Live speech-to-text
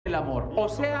el amor. O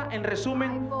sea, en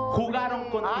resumen, jugaron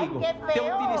contigo. Te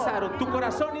utilizaron. Tu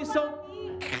corazón hizo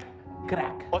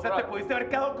crack. O sea, te pudiste haber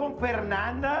quedado con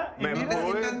Fernanda. Me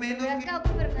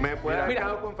pude haber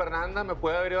quedado con Fernanda, me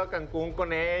pude haber ido a Cancún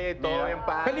con ella y todo bien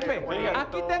padre. Felipe,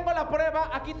 aquí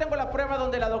tengo la prueba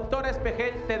donde la doctora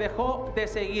Espejel te dejó de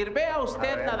seguir. Vea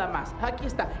usted nada más. Aquí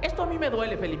está. Esto a mí me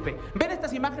duele, Felipe. Ver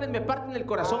estas imágenes me parten el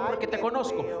corazón porque te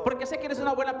conozco, porque sé que eres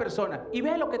una buena persona. Y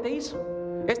vea lo que te hizo.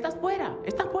 Estás fuera,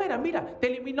 mira, te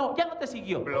eliminó, ya no te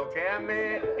siguió.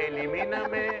 Bloquéame,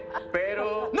 elimíname,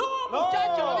 pero... ¡No,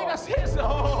 muchacho, no digas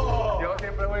eso! Yo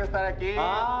siempre voy a estar aquí.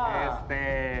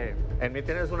 En mí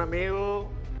tienes un amigo.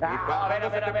 A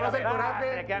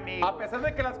pesar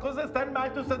de que las cosas están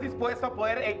mal, ¿tú estás dispuesto a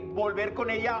poder volver con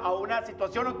ella a una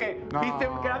situación o que viste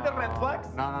grandes red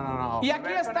flags? No. Y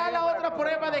aquí está la otra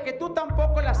prueba de que tú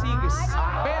tampoco la sigues.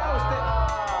 Vea usted,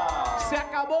 se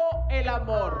acabó el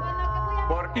amor.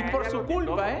 Porque y por su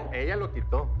culpa, ella lo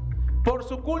quitó. Por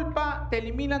su culpa te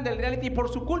eliminan del reality y por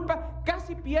su culpa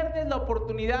casi pierdes la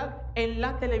oportunidad en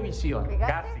la televisión.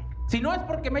 Casi. Si no es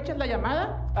porque me echas la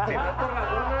llamada, si no es por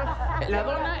las donas, la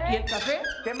dona y el café,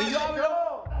 y yo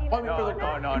hablo. Oye, mi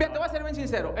productor. Mira, te voy a ser bien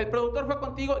sincero. El productor fue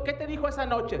contigo. ¿Qué te dijo esa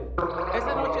noche?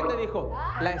 Esa noche te dijo,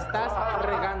 la estás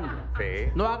regando.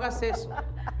 Sí. No hagas eso.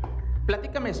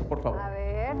 Platícame eso, por favor. A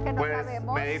ver, que no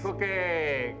sabemos. Me dijo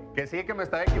que sí, que me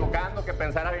estaba equivocando, que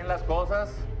pensara bien las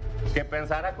cosas, que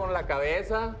pensara con la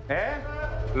cabeza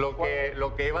lo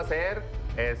que iba a hacer,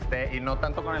 y no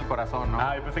tanto con el corazón,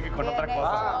 ¿no? Yo pensé que con otra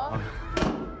cosa. Bien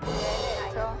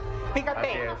hecho.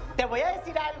 Fíjate, te voy a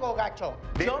decir algo, gacho.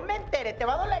 Yo me enteré, te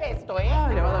va a doler esto, ¿eh?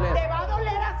 Le va a doler. Te va a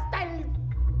doler hasta el...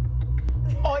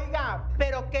 Oiga,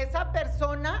 pero que esa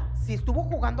persona, si estuvo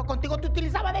jugando contigo, te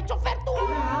utilizaba de chofer tú.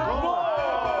 ¡No!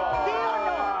 ¿Sí o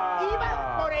no?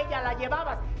 Ibas por ella, la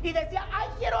llevabas y decía, ay,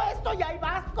 quiero esto, y ahí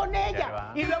vas con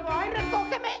ella. Y luego, ay,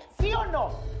 recógeme, ¿sí o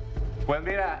no? Pues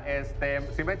mira,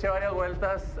 sí me eché varias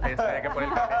vueltas, que por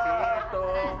el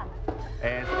cafecito,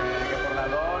 que por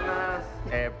las donas,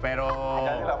 pero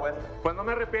pues no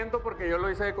me arrepiento porque yo lo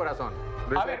hice de corazón.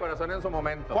 Lo hice de corazón en su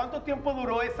momento. ¿Cuánto tiempo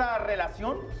duró esa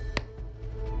relación?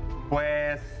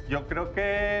 Pues yo creo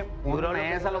que un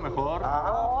mes a lo mejor.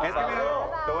 Es que mira,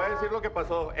 te voy a decir lo que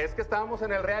pasó. Es que estábamos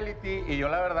en el reality y yo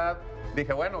la verdad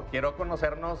dije, bueno, quiero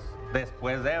conocernos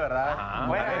después de, ¿verdad? A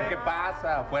ver qué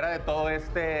pasa, fuera de todo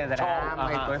este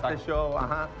drama y todo este show.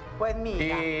 Pues mira.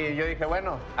 Y yo dije,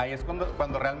 bueno, ahí es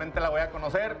cuando realmente la voy a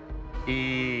conocer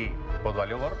y pues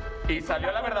valió gorro. Y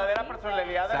salió la verdadera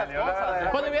personalidad de las cosas.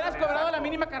 Cuando hubieras cobrado la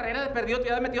mínima carrera de perdido, te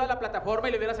hubieras metido a la plataforma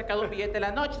y le hubieras sacado un billete en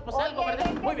las noches, pues algo, ¿verdad?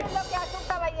 Muy bien. Es lo que hace un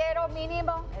caballero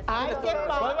mínimo. Ay, qué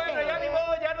padre. Pues bueno, ya ni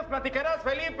modo, ya nos platicarás,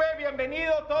 Felipe.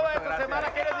 Bienvenido toda esta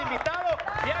semana que eres invitado.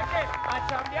 Viaje a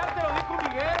chambear, te lo dijo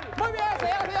Miguel. Muy bien,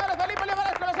 señoras y señores, Felipe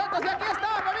OIivares con nosotros. Y aquí está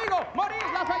mi amigo,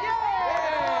 Maurice Lafayette.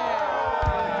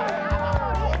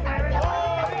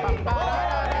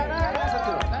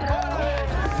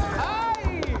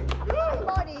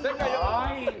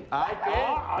 Ay,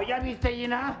 ¿qué? ¿Ya viste,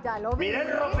 Gina? Ya lo vi. Mira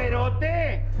el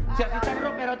roperote. Si así está el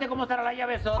roperote, ¿cómo estará la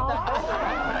llavesota?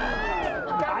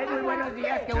 Ay, muy buenos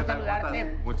días. Qué gusto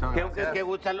saludarte. Muchas gracias. Qué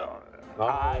gusto.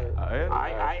 Ay,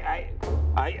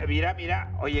 mira.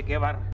 Oye, qué bar.